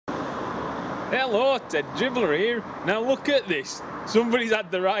Hello, Ted, Dribbler here. Now look at this. Somebody's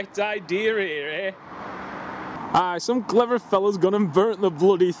had the right idea here, eh? Aye, some clever fella's gone and burnt the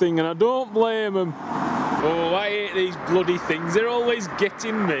bloody thing, and I don't blame him. Oh, I hate these bloody things. They're always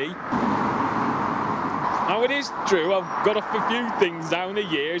getting me. Now it is true, I've got off a few things down the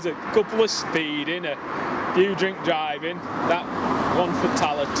years, a couple of speeding, a few drink driving, that one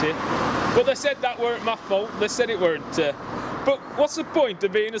fatality. But they said that weren't my fault, they said it weren't. But what's the point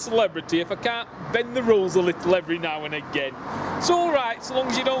of being a celebrity if I can't bend the rules a little every now and again? It's alright so long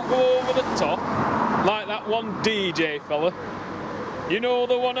as you don't go over the top, like that one DJ fella. You know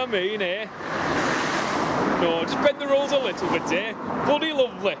the one I mean, eh? No, just bend the rules a little bit, eh? Bloody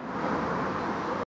lovely.